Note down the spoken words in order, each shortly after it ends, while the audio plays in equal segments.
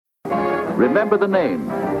Remember the name,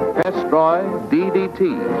 Pestroy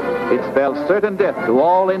DDT. It spells certain death to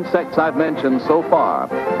all insects I've mentioned so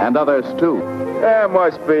far, and others too. There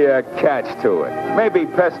must be a catch to it. Maybe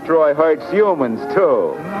Pestroy hurts humans,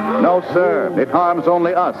 too. No, sir. It harms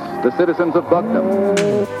only us, the citizens of Bucknam.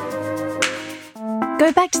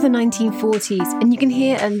 Go back to the 1940s and you can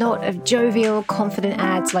hear a lot of jovial, confident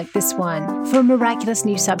ads like this one for a miraculous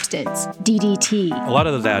new substance, DDT. A lot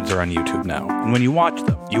of those ads are on YouTube now. And when you watch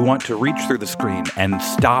them, you want to reach through the screen and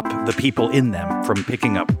stop the people in them from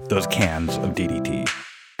picking up those cans of DDT.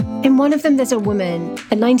 In one of them, there's a woman,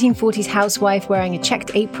 a 1940s housewife wearing a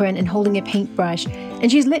checked apron and holding a paintbrush,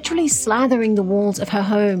 and she's literally slathering the walls of her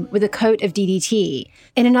home with a coat of DDT.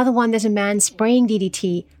 In another one, there's a man spraying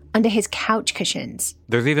DDT under his couch cushions.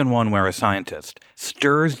 There's even one where a scientist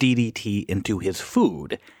stirs DDT into his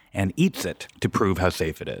food and eats it to prove how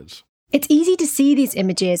safe it is. It's easy to see these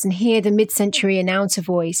images and hear the mid-century announcer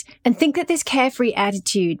voice and think that this carefree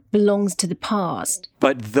attitude belongs to the past.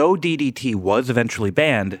 But though DDT was eventually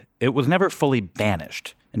banned, it was never fully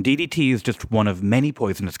banished. And DDT is just one of many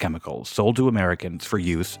poisonous chemicals sold to Americans for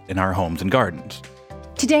use in our homes and gardens.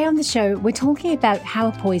 Today on the show, we're talking about how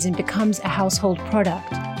a poison becomes a household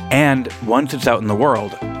product. And once it's out in the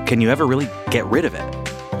world, can you ever really get rid of it?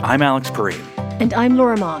 I'm Alex Perrine. And I'm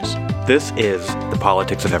Laura Marsh. This is The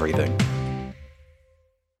Politics of Everything.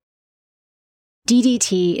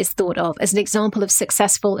 DDT is thought of as an example of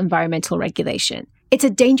successful environmental regulation. It's a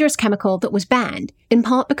dangerous chemical that was banned, in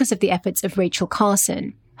part because of the efforts of Rachel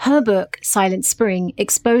Carson. Her book, Silent Spring,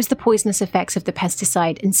 exposed the poisonous effects of the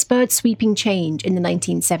pesticide and spurred sweeping change in the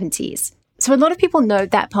 1970s. So a lot of people know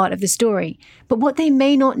that part of the story, but what they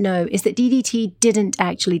may not know is that DDT didn't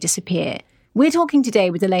actually disappear. We're talking today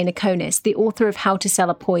with Elena Conis, the author of How to Sell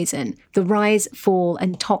a Poison, The Rise, Fall,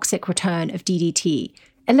 and Toxic Return of DDT.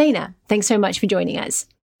 Elena, thanks so much for joining us.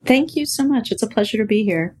 Thank you so much. It's a pleasure to be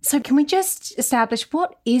here. So can we just establish,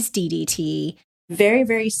 what is DDT? Very,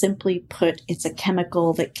 very simply put, it's a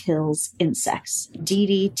chemical that kills insects.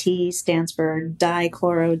 DDT stands for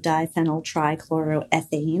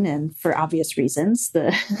dichloro-diphenyl-trichloroethane, and for obvious reasons,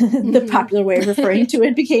 the popular way of referring to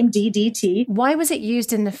it became DDT. Why was it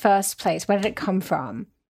used in the first place? Where did it come from?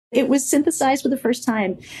 It was synthesized for the first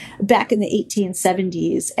time back in the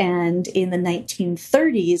 1870s, and in the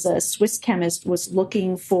 1930s, a Swiss chemist was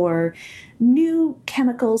looking for new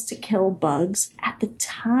chemicals to kill bugs. At the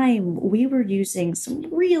time, we were using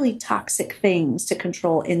some really toxic things to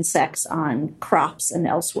control insects on crops and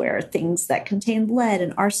elsewhere, things that contained lead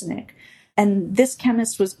and arsenic. And this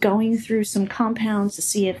chemist was going through some compounds to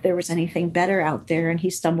see if there was anything better out there, and he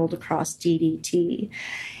stumbled across DDT.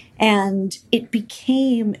 And it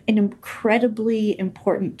became an incredibly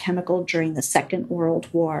important chemical during the Second World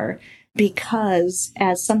War because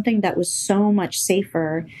as something that was so much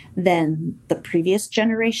safer than the previous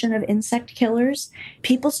generation of insect killers,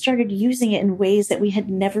 people started using it in ways that we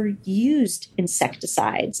had never used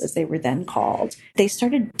insecticides, as they were then called. They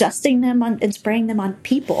started dusting them on and spraying them on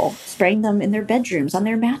people, spraying them in their bedrooms, on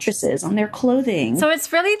their mattresses, on their clothing. So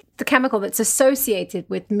it's really the chemical that's associated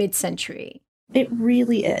with mid-century. It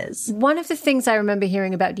really is. One of the things I remember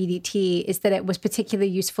hearing about DDT is that it was particularly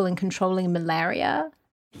useful in controlling malaria.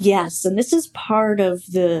 Yes, and this is part of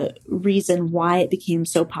the reason why it became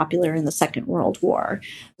so popular in the Second World War.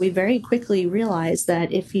 We very quickly realized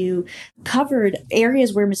that if you covered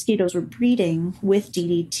areas where mosquitoes were breeding with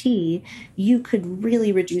DDT, you could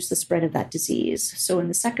really reduce the spread of that disease. So in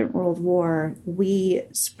the Second World War, we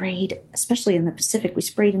sprayed, especially in the Pacific, we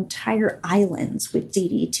sprayed entire islands with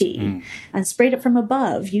DDT and sprayed it from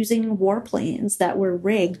above using warplanes that were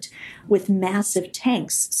rigged with massive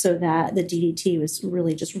tanks so that the DDT was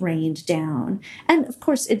really just rained down. And of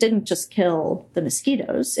course, it didn't just kill the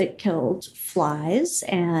mosquitoes, it killed flies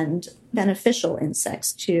and beneficial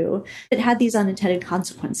insects too. It had these unintended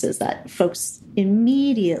consequences that folks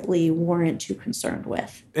immediately weren't too concerned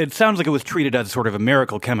with. It sounds like it was treated as sort of a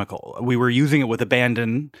miracle chemical. We were using it with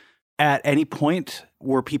abandon. At any point,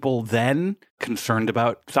 were people then concerned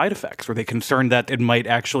about side effects? Were they concerned that it might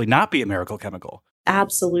actually not be a miracle chemical?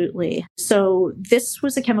 Absolutely. So this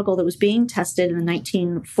was a chemical that was being tested in the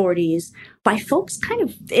 1940s by folks kind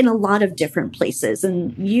of in a lot of different places.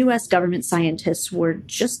 And U.S. government scientists were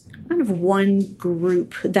just kind of one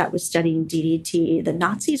group that was studying DDT. The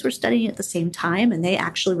Nazis were studying it at the same time, and they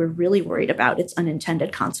actually were really worried about its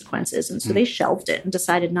unintended consequences. And so they shelved it and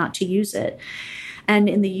decided not to use it. And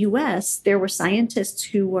in the U.S., there were scientists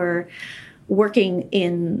who were working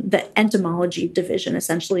in the entomology division,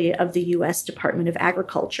 essentially, of the U.S. Department of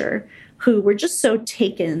Agriculture, who were just so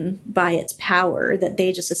taken by its power that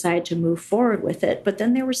they just decided to move forward with it. But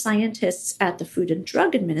then there were scientists at the Food and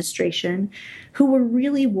Drug Administration who were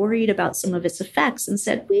really worried about some of its effects and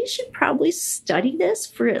said, we should probably study this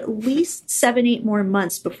for at least 7-8 more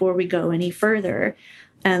months before we go any further.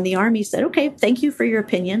 And the Army said, okay, thank you for your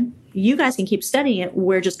opinion. You guys can keep studying it.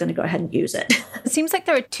 We're just going to go ahead and use it. It seems like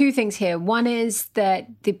there are two things here. One is that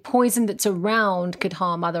the poison that's around could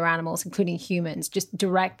harm other animals, including humans, just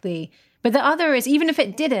directly. But the other is, even if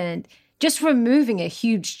it didn't, just removing a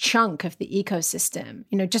huge chunk of the ecosystem,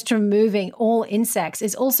 just removing all insects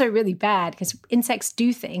is also really bad because insects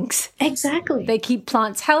do things. Exactly. They keep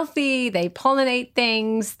plants healthy, they pollinate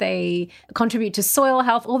things, they contribute to soil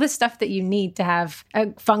health, all this stuff that you need to have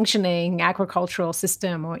a functioning agricultural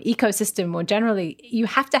system or ecosystem more generally. You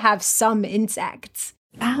have to have some insects.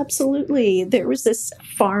 Absolutely. There was this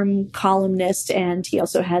farm columnist, and he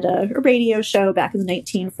also had a radio show back in the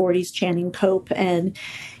 1940s, Channing Cope, and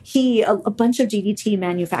a bunch of DDT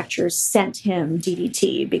manufacturers sent him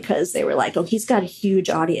DDT because they were like, oh, he's got a huge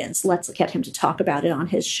audience. Let's get him to talk about it on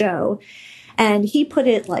his show. And he put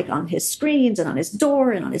it like on his screens and on his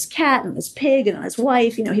door and on his cat and on his pig and on his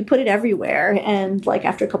wife. He put it everywhere. And like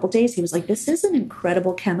after a couple of days, he was like, this is an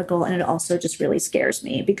incredible chemical. And it also just really scares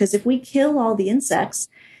me because if we kill all the insects,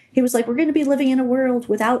 he was like, we're going to be living in a world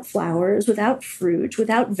without flowers, without fruit,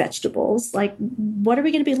 without vegetables. Like, what are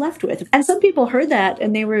we going to be left with? And some people heard that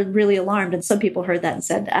and they were really alarmed. And some people heard that and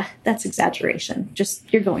said, that's exaggeration.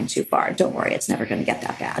 Just, you're going too far. Don't worry. It's never going to get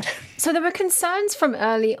that bad. So there were concerns from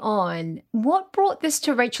early on. What brought this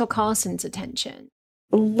to Rachel Carson's attention?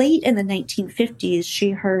 Late in the 1950s,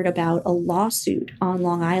 she heard about a lawsuit on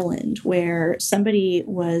Long Island where somebody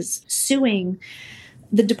was suing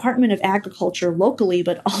the Department of Agriculture locally,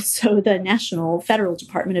 but also the National Federal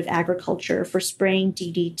Department of Agriculture for spraying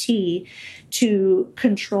DDT to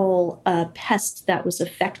control a pest that was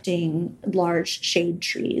affecting large shade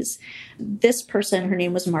trees. This person, her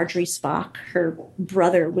name was Marjorie Spock. Her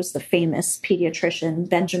brother was the famous pediatrician,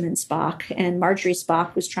 Benjamin Spock. And Marjorie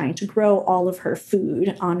Spock was trying to grow all of her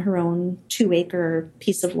food on her own 2-acre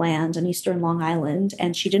piece of land in eastern Long Island.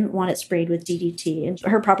 And she didn't want it sprayed with DDT. And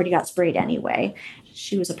her property got sprayed anyway.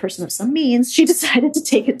 She was a person of some means. She decided to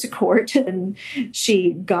take it to court and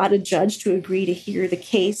she got a judge to agree to hear the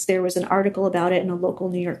case. There was an article about it in a local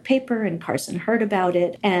New York paper and Carson heard about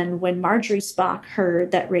it. And when Marjorie Spock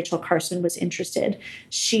heard that Rachel Carson was interested,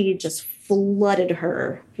 she just flooded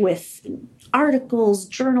her with articles,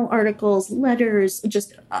 journal articles, letters,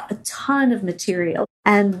 just a ton of material.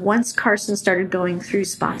 And once Carson started going through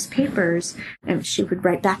Spock's papers, and she would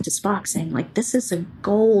write back to Spock saying, like, this is a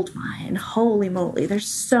gold mine. Holy moly, there's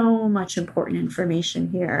so much important information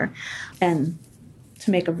here. And to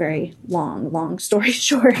make a very long story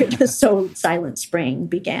short, so Silent Spring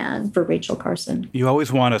began for Rachel Carson. You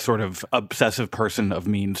always want a sort of obsessive person of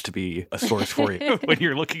means to be a source for you when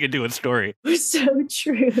you're looking into a story. So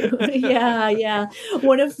true. Yeah.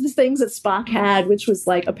 One of the things that Spock had, which was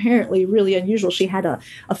like apparently really unusual, she had a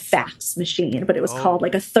fax machine, but it was called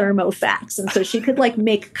like a thermofax. And so she could like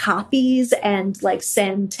make copies and like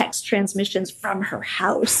send text transmissions from her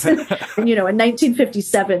house. And, in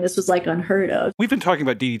 1957, this was like unheard of. We've been talking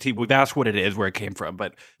about DDT. We've asked what it is, where it came from,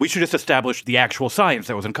 but we should just establish the actual science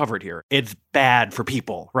that was uncovered here. It's bad for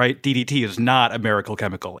people, right? DDT is not a miracle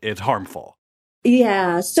chemical. It's harmful.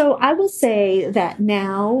 Yeah. So I will say that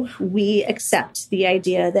now we accept the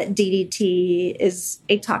idea that DDT is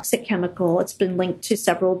a toxic chemical. It's been linked to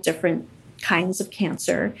several different kinds of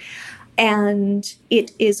cancer. And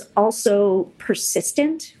it is also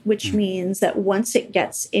persistent, which means that once it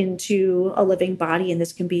gets into a living body, and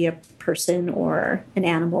this can be a person or an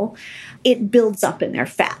animal, it builds up in their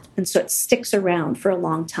fat. And so it sticks around for a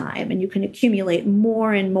long time. And you can accumulate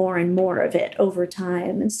more and more and more of it over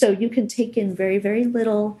time. And so you can take in very, very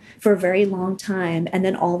little for a very long time, and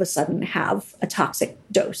then all of a sudden have a toxic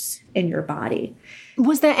dose in your body.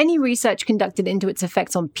 Was there any research conducted into its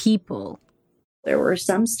effects on people? There were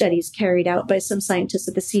some studies carried out by some scientists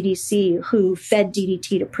at the CDC who fed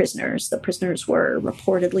DDT to prisoners. The prisoners were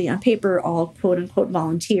reportedly on paper all quote-unquote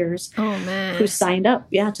volunteers who signed up,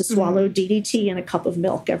 to swallow DDT in a cup of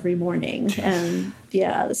milk every morning. And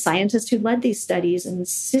the scientist who led these studies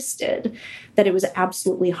insisted that it was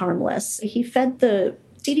absolutely harmless. He fed the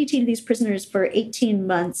DDT to these prisoners for 18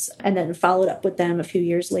 months and then followed up with them a few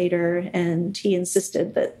years later. And he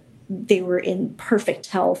insisted that they were in perfect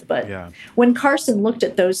health. But when Carson looked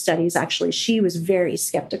at those studies, actually, she was very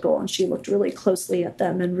skeptical and she looked really closely at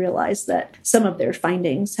them and realized that some of their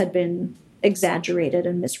findings had been exaggerated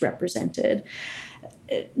and misrepresented,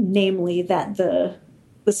 namely that the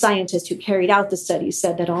the scientist who carried out the study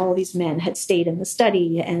said that all these men had stayed in the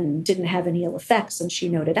study and didn't have any ill effects. And she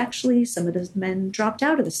noted, actually, some of those men dropped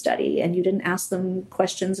out of the study and you didn't ask them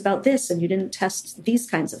questions about this and you didn't test these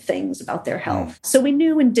kinds of things about their health. So we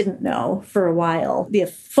knew and didn't know for a while the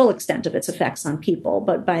full extent of its effects on people.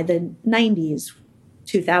 But by the 90s,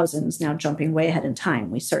 2000s, now jumping way ahead in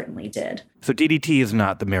time, we certainly did. So DDT is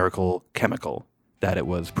not the miracle chemical that it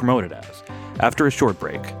was promoted as. After a short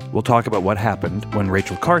break, we'll talk about what happened when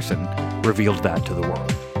Rachel Carson revealed that to the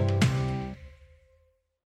world.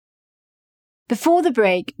 Before the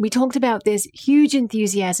break, we talked about this huge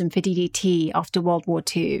enthusiasm for DDT after World War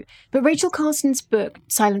II, but Rachel Carson's book,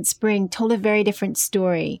 Silent Spring, told a very different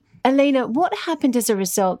story. Elena, what happened as a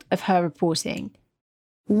result of her reporting?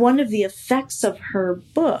 One of the effects of her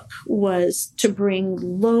book was to bring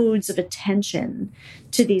loads of attention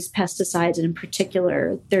to these pesticides, and in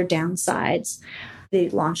particular, their downsides. They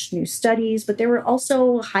launched new studies, but there were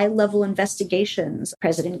also high-level investigations.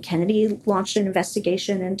 President Kennedy launched an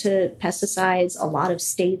investigation into pesticides. A lot of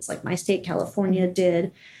states, like my state, California,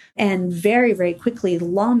 did. And very, very quickly,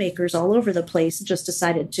 lawmakers all over the place just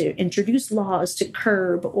decided to introduce laws to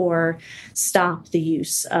curb or stop the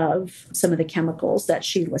use of some of the chemicals that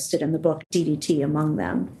she listed in the book, DDT among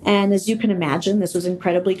them. And as you can imagine, this was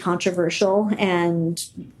incredibly controversial, and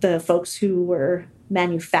the folks who were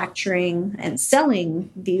manufacturing and selling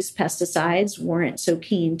these pesticides weren't so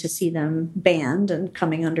keen to see them banned and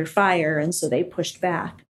coming under fire, and so they pushed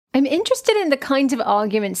back. I'm interested in the kinds of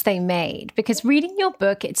arguments they made, because reading your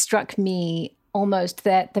book, it struck me almost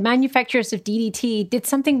that the manufacturers of DDT did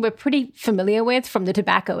something we're pretty familiar with from the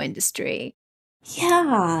tobacco industry.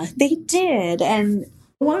 Yeah, they did. And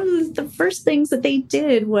one of the first things that they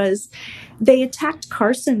did was they attacked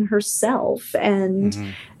Carson herself.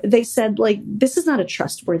 And they said, like, this is not a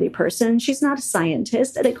trustworthy person. She's not a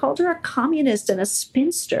scientist. They called her a communist and a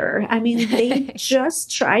spinster. I mean, they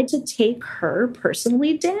just tried to take her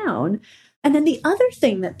personally down. And then the other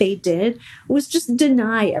thing that they did was just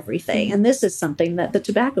deny everything. And this is something that the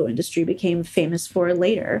tobacco industry became famous for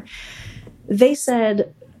later. They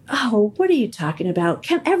said, oh, what are you talking about?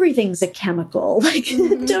 Everything's a chemical. Like,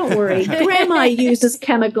 don't worry. Grandma uses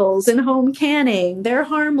chemicals in home canning. They're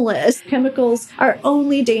harmless. Chemicals are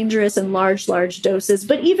only dangerous in large, large doses,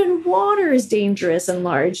 but even water is dangerous in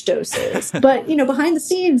large doses. But, behind the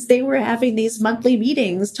scenes, they were having these monthly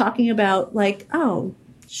meetings talking about, like, oh,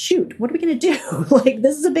 shoot, what are we going to do? Like,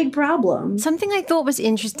 this is a big problem. Something I thought was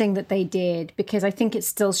interesting that they did, because I think it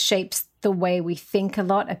still shapes the way we think a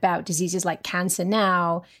lot about diseases like cancer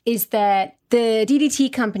now, is that the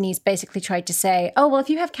DDT companies basically tried to say, oh, well, if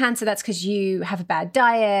you have cancer, that's because you have a bad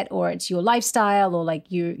diet, or it's your lifestyle, or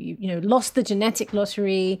like you lost the genetic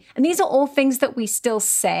lottery. And these are all things that we still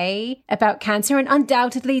say about cancer, and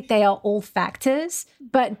undoubtedly they are all factors.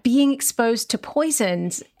 But being exposed to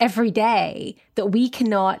poisons every day that we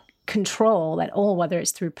cannot control at all, whether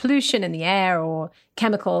it's through pollution in the air or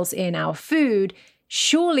chemicals in our food,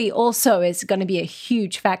 surely also is going to be a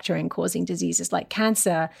huge factor in causing diseases like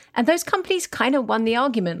cancer. And those companies kind of won the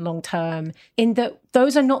argument long term, in that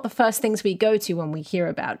those are not the first things we go to when we hear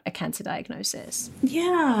about a cancer diagnosis.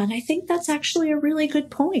 Yeah, and I think that's actually a really good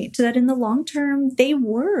point, that in the long term, they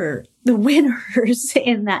were the winners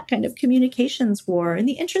in that kind of communications war. And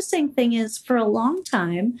the interesting thing is, for a long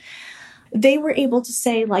time, they were able to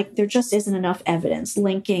say, like, there just isn't enough evidence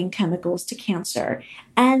linking chemicals to cancer.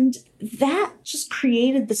 And that just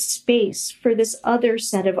created the space for this other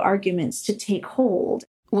set of arguments to take hold.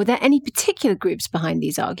 Were there any particular groups behind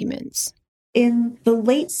these arguments? In the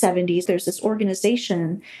late 70s, there's this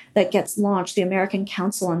organization that gets launched, the American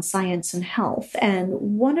Council on Science and Health. And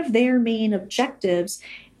one of their main objectives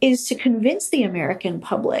is to convince the American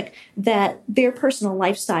public that their personal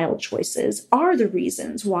lifestyle choices are the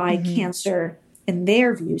reasons why cancer, in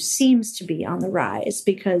their view, seems to be on the rise.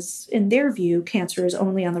 Because in their view, cancer is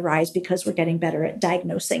only on the rise because we're getting better at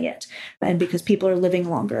diagnosing it, and because people are living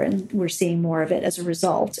longer and we're seeing more of it as a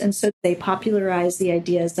result. And so they popularize the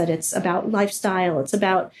ideas that it's about lifestyle, it's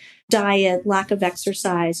about diet, lack of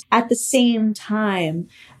exercise, at the same time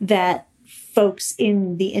that folks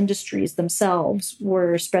in the industries themselves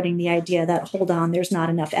were spreading the idea that, hold on, there's not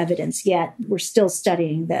enough evidence yet. We're still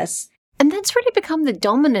studying this. And that's really become the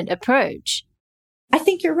dominant approach. I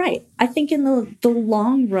think you're right. I think in the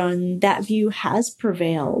long run, that view has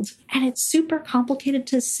prevailed. And it's super complicated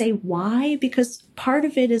to say why, because part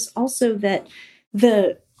of it is also that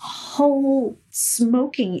the whole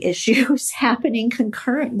smoking issue is happening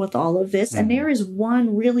concurrent with all of this. And there is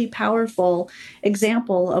one really powerful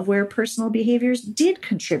example of where personal behaviors did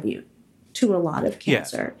contribute to a lot of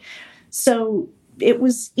cancer. Yeah. So it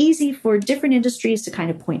was easy for different industries to kind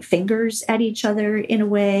of point fingers at each other in a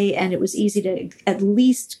way. And it was easy to at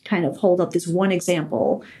least kind of hold up this one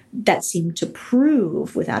example that seemed to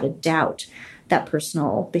prove without a doubt that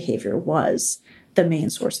personal behavior was the main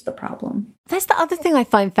source of the problem. That's the other thing I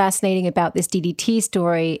find fascinating about this DDT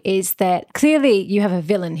story is that clearly you have a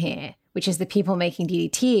villain here, which is the people making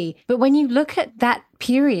DDT. But when you look at that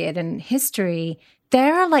period and history,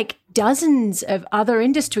 there are like dozens of other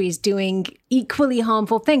industries doing equally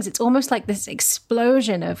harmful things. It's almost like this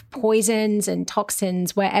explosion of poisons and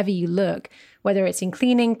toxins wherever you look, whether it's in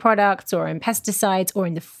cleaning products or in pesticides or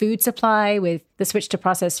in the food supply with the switch to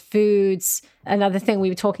processed foods. Another thing we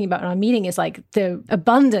were talking about in our meeting is like the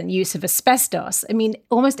abundant use of asbestos. I mean,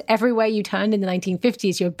 almost everywhere you turned in the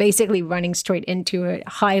 1950s, you're basically running straight into a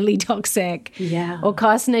highly toxic or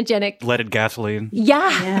carcinogenic. Leaded gasoline.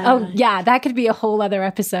 Yeah. Oh, yeah. That could be a whole other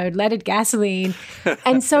episode. Leaded gasoline.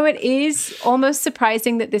 And so it is almost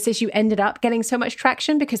surprising that this issue ended up getting so much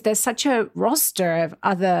traction because there's such a roster of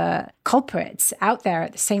other culprits out there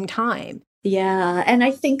at the same time. Yeah, and I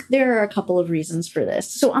think there are a couple of reasons for this.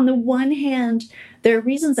 So on the one hand, there are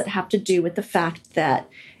reasons that have to do with the fact that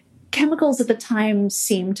chemicals at the time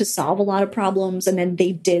seemed to solve a lot of problems, and then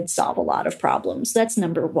they did solve a lot of problems. That's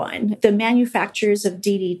number one. The manufacturers of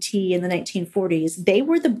DDT in the 1940s, they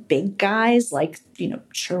were the big guys, like,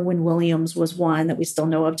 Sherwin-Williams was one that we still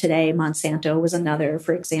know of today. Monsanto was another,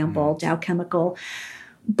 for example, Dow Chemical.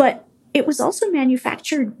 But it was also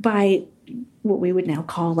manufactured by what we would now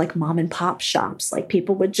call like mom and pop shops. Like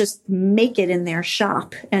people would just make it in their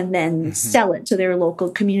shop and then sell it to their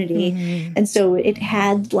local community. And so it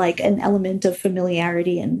had like an element of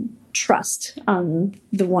familiarity and trust on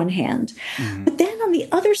the one hand. But then on the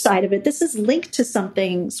other side of it, this is linked to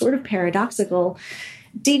something sort of paradoxical.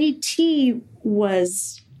 DDT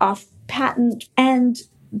was off patent, and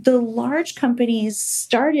the large companies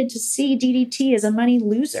started to see DDT as a money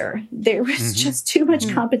loser. There was just too much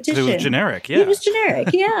competition. It was generic, yeah. It was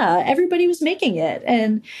generic, yeah. Everybody was making it.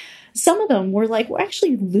 And some of them were like, we're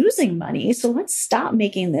actually losing money, so let's stop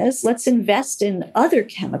making this. Let's invest in other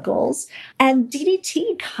chemicals. And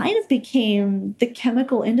DDT kind of became the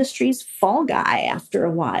chemical industry's fall guy after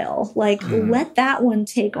a while. Like, let that one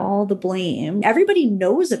take all the blame. Everybody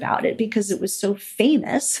knows about it because it was so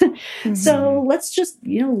famous. So let's just,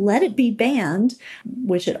 let it be banned,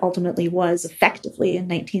 which it ultimately was effectively in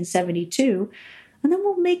 1972. And then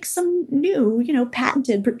we'll make some new,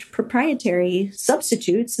 patented proprietary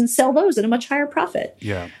substitutes and sell those at a much higher profit.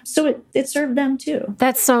 Yeah. So it served them too.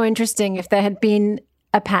 That's so interesting. If there had been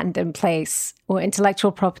a patent in place or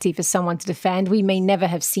intellectual property for someone to defend, we may never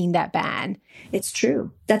have seen that ban. It's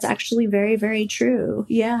true. That's actually very, very true.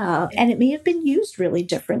 Yeah. And it may have been used really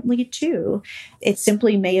differently too. It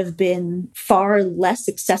simply may have been far less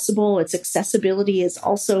accessible. Its accessibility is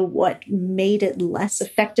also what made it less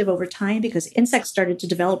effective over time because insects started to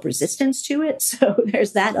develop resistance to it. So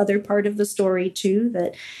there's that other part of the story too,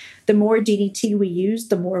 that the more DDT we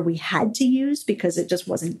used, the more we had to use because it just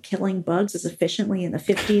wasn't killing bugs as efficiently in the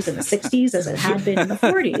 50s and the 60s as it had been in the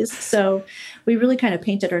 40s. So we really kind of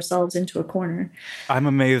painted ourselves into a corner. I'm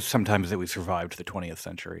amazed sometimes that we survived the 20th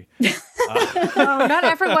century. Oh, not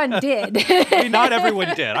everyone did. I mean, not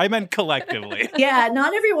everyone did. I meant collectively. Yeah,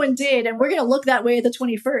 not everyone did. And we're going to look that way at the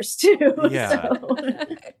 21st, too. Yeah. So.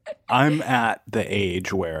 I'm at the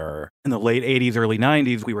age where in the late 80s, early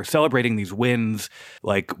 90s, we were celebrating these wins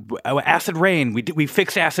like acid rain. We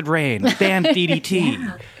fixed acid rain. We banned DDT.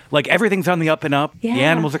 Yeah. Like everything's on the up and up. Yeah. The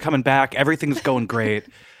animals are coming back. Everything's going great.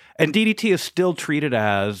 And DDT is still treated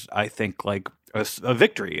as, I think, like a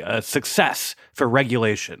victory, a success for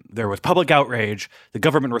regulation. There was public outrage. The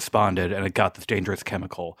government responded, and it got this dangerous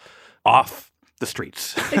chemical off the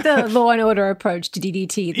streets. Like the Law and Order approach to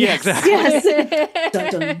DDT. Yeah, exactly. Yes.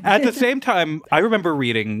 Dun, dun. At the same time, I remember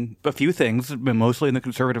reading a few things, mostly in the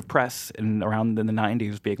conservative press and around in the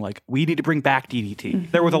 90s, being like, we need to bring back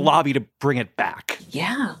DDT. There was a lobby to bring it back.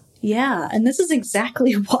 Yeah. Yeah. And this is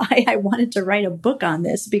exactly why I wanted to write a book on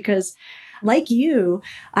this, because like you,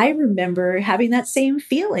 I remember having that same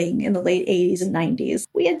feeling in the late 80s and 90s.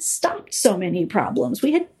 We had stopped so many problems.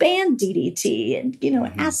 We had banned DDT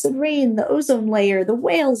and, acid rain, the ozone layer, the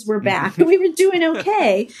whales were back. We were doing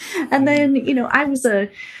okay. And then, I was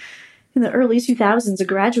in the early 2000s, a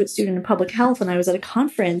graduate student in public health, and I was at a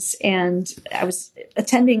conference and I was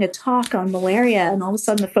attending a talk on malaria, and all of a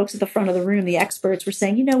sudden the folks at the front of the room, the experts, were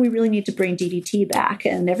saying, we really need to bring DDT back.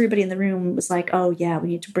 And everybody in the room was like, oh yeah, we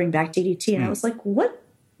need to bring back DDT. And I was like, what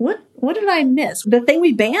did I miss? The thing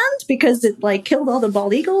we banned because it killed all the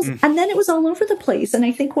bald eagles? And then it was all over the place. And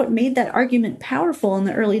I think what made that argument powerful in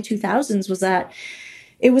the early 2000s was that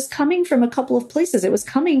It was coming from a couple of places. It was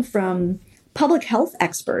coming from public health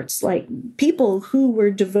experts, like people who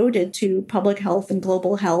were devoted to public health and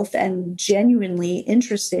global health and genuinely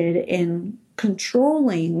interested in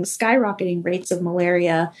controlling skyrocketing rates of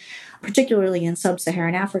malaria, particularly in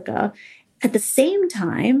sub-Saharan Africa. At the same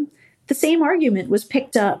time, the same argument was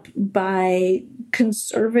picked up by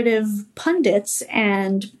conservative pundits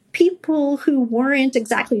and people who weren't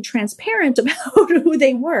exactly transparent about who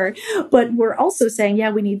they were, but were also saying,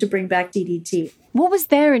 yeah, we need to bring back DDT. What was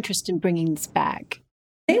their interest in bringing this back?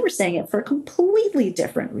 They were saying it for a completely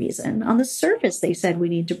different reason. On the surface, they said we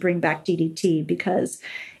need to bring back DDT because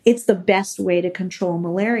it's the best way to control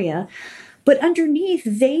malaria. But underneath,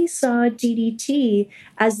 they saw DDT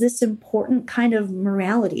as this important kind of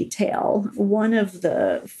morality tale. One of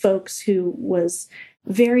the folks who was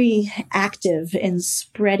very active in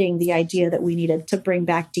spreading the idea that we needed to bring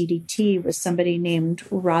back DDT was somebody named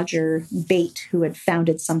Roger Bate, who had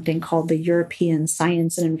founded something called the European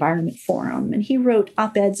Science and Environment Forum. And he wrote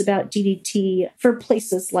op-eds about DDT for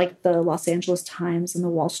places like the Los Angeles Times and the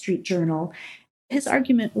Wall Street Journal. His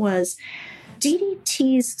argument was,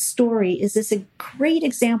 DDT's story is this a great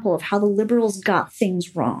example of how the liberals got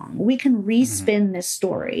things wrong. We can respin this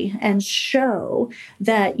story and show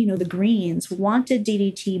that, the Greens wanted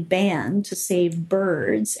DDT banned to save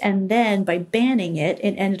birds. And then by banning it,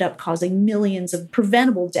 it ended up causing millions of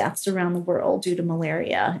preventable deaths around the world due to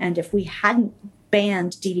malaria. And if we hadn't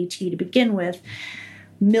banned DDT to begin with,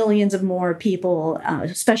 millions of more people,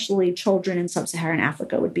 especially children in sub-Saharan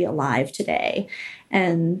Africa, would be alive today.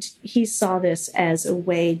 And he saw this as a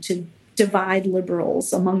way to divide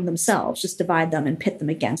liberals among themselves, just divide them and pit them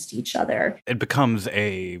against each other. It becomes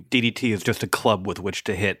DDT is just a club with which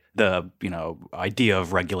to hit the, idea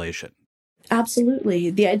of regulation.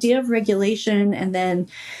 Absolutely. The idea of regulation, and then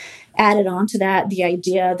added on to that, the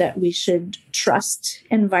idea that we should trust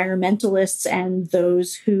environmentalists and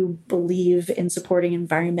those who believe in supporting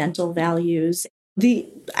environmental values. The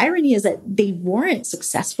irony is that they weren't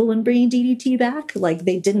successful in bringing DDT back. Like,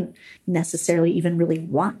 they didn't necessarily even really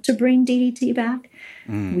want to bring DDT back.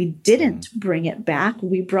 We didn't bring it back.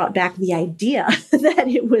 We brought back the idea that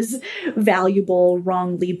it was valuable,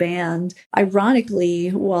 wrongly banned. Ironically,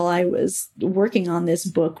 while I was working on this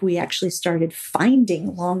book, we actually started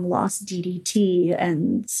finding long-lost DDT,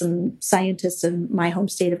 and some scientists in my home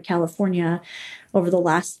state of California over the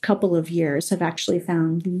last couple of years have actually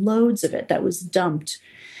found loads of it that was dumped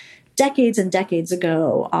decades and decades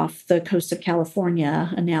ago off the coast of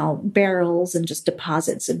California, and now barrels and just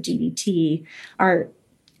deposits of DDT are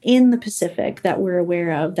in the Pacific that we're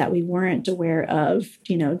aware of, that we weren't aware of,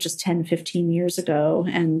 just 10, 15 years ago.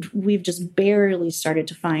 And we've just barely started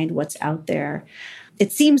to find what's out there.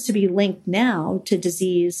 It seems to be linked now to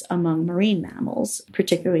disease among marine mammals,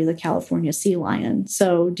 particularly the California sea lion.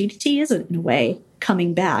 So DDT is, in a way,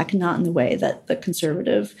 coming back, not in the way that the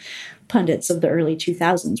conservative pundits of the early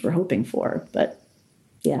 2000s were hoping for. But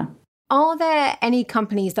yeah. Are there any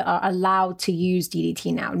companies that are allowed to use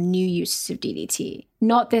DDT now, new uses of DDT?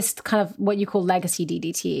 Not this kind of what you call legacy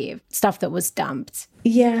DDT, stuff that was dumped.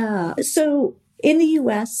 Yeah. So in the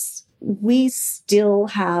US, we still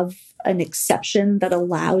have an exception that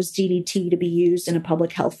allows DDT to be used in a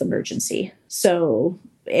public health emergency. So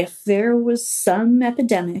if there was some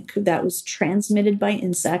epidemic that was transmitted by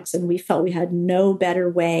insects and we felt we had no better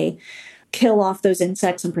way kill off those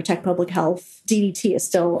insects and protect public health, DDT is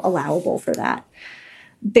still allowable for that.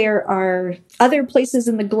 There are other places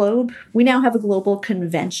in the globe. We now have a global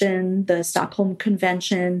convention, the Stockholm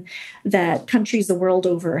Convention, that countries the world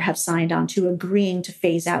over have signed on to, agreeing to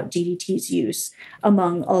phase out DDT's use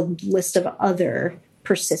among a list of other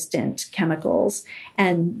persistent chemicals.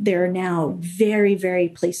 And there are now very, very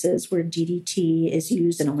places where DDT is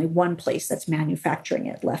used, and only one place that's manufacturing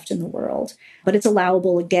it left in the world. But it's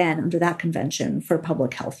allowable again under that convention for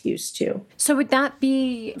public health use too. So would that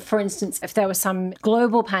be, for instance, if there was some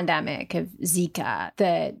global pandemic of Zika,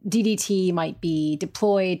 the DDT might be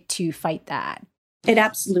deployed to fight that? It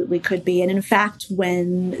absolutely could be. And in fact,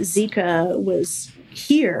 when Zika was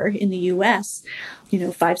here in the US,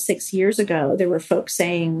 5-6 years ago, there were folks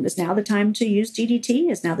saying, is now the time to use DDT?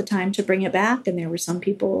 Is now the time to bring it back? And there were some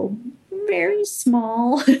people, very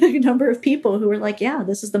small number of people, who were like, yeah,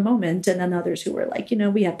 this is the moment. And then others who were like,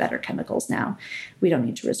 we have better chemicals now. We don't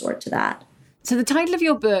need to resort to that. So the title of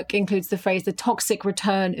your book includes the phrase, the toxic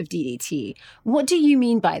return of DDT. What do you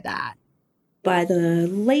mean by that? By the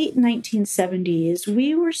late 1970s,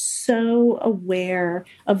 we were so aware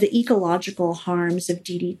of the ecological harms of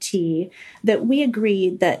DDT that we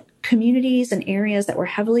agreed that communities and areas that were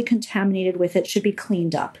heavily contaminated with it should be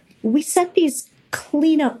cleaned up. We set these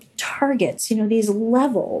cleanup targets, these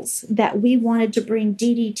levels that we wanted to bring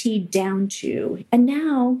DDT down to. And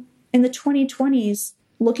now in the 2020s,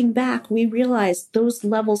 looking back, we realized those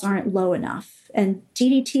levels aren't low enough. And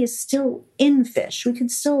DDT is still in fish. We can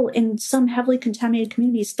still, in some heavily contaminated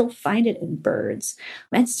communities, still find it in birds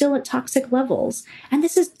and still at toxic levels. And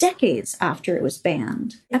this is decades after it was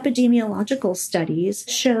banned. Epidemiological studies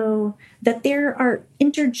show that there are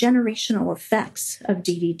intergenerational effects of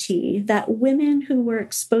DDT, that women who were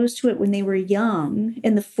exposed to it when they were young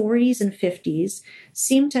in the 40s and 50s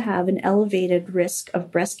seem to have an elevated risk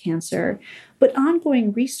of breast cancer. But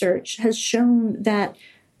ongoing research has shown that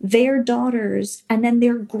their daughters and then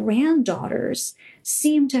their granddaughters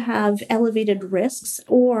seem to have elevated risks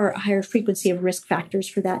or a higher frequency of risk factors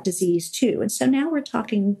for that disease too. And so now we're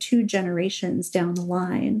talking 2 generations down the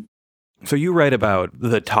line. So you write about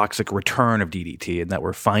the toxic return of DDT and that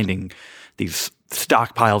we're finding these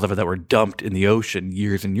stockpiles of it that were dumped in the ocean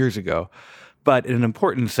years and years ago. But in an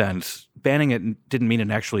important sense, banning it didn't mean it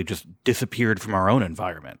actually just disappeared from our own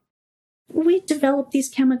environment. We developed these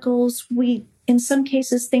chemicals. We, in some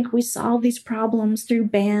cases, think we solve these problems through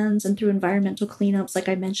bans and through environmental cleanups, like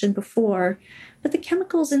I mentioned before. But the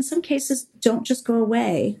chemicals, in some cases, don't just go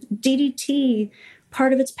away. DDT,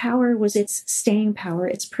 part of its power was its staying power,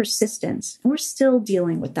 its persistence. And we're still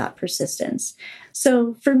dealing with that persistence.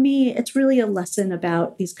 So for me, it's really a lesson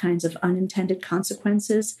about these kinds of unintended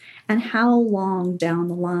consequences and how long down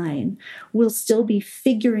the line we'll still be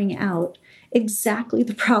figuring out exactly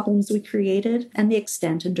the problems we created and the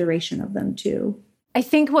extent and duration of them too. I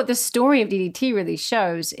think what the story of DDT really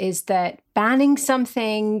shows is that banning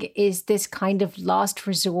something is this kind of last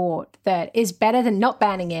resort that is better than not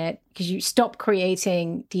banning it because you stop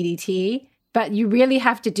creating DDT. But you really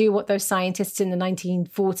have to do what those scientists in the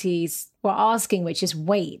 1940s were asking, which is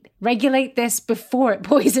wait, regulate this before it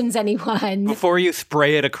poisons anyone. Before you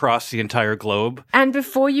spray it across the entire globe. And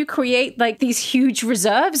before you create like these huge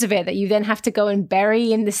reserves of it that you then have to go and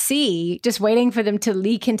bury in the sea, just waiting for them to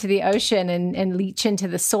leak into the ocean and leach into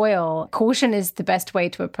the soil. Caution is the best way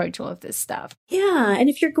to approach all of this stuff. Yeah. And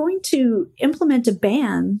if you're going to implement a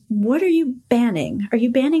ban, what are you banning? Are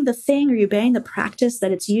you banning the thing? Are you banning the practice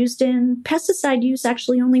that it's used in? Pesticide use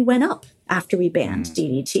actually only went up after we banned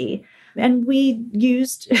DDT. And we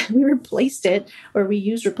used replacement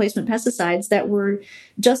pesticides that were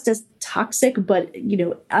just as toxic, but,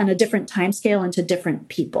 on a different timescale and to different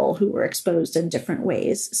people who were exposed in different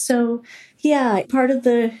ways. So, yeah, part of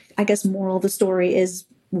the, moral of the story is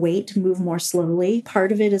wait, move more slowly.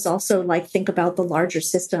 Part of it is also think about the larger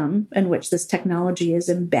system in which this technology is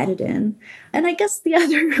embedded in. And I guess the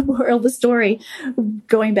other moral of the story,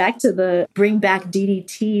 going back to the bring back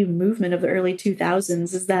DDT movement of the early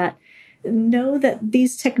 2000s, is that know that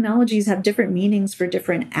these technologies have different meanings for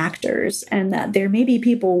different actors and that there may be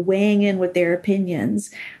people weighing in with their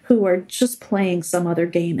opinions who are just playing some other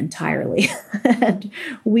game entirely. And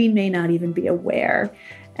we may not even be aware.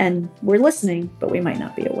 And we're listening, but we might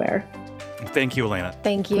not be aware. Thank you, Elena.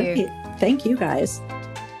 Thank you. Great. Thank you, guys.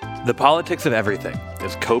 The Politics of Everything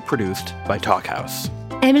is co-produced by Talkhouse.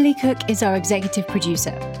 Emily Cook is our executive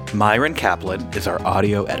producer. Myron Kaplan is our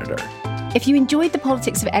audio editor. If you enjoyed The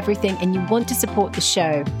Politics of Everything and you want to support the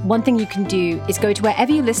show, one thing you can do is go to wherever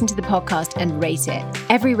you listen to the podcast and rate it.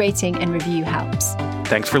 Every rating and review helps.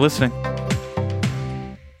 Thanks for listening.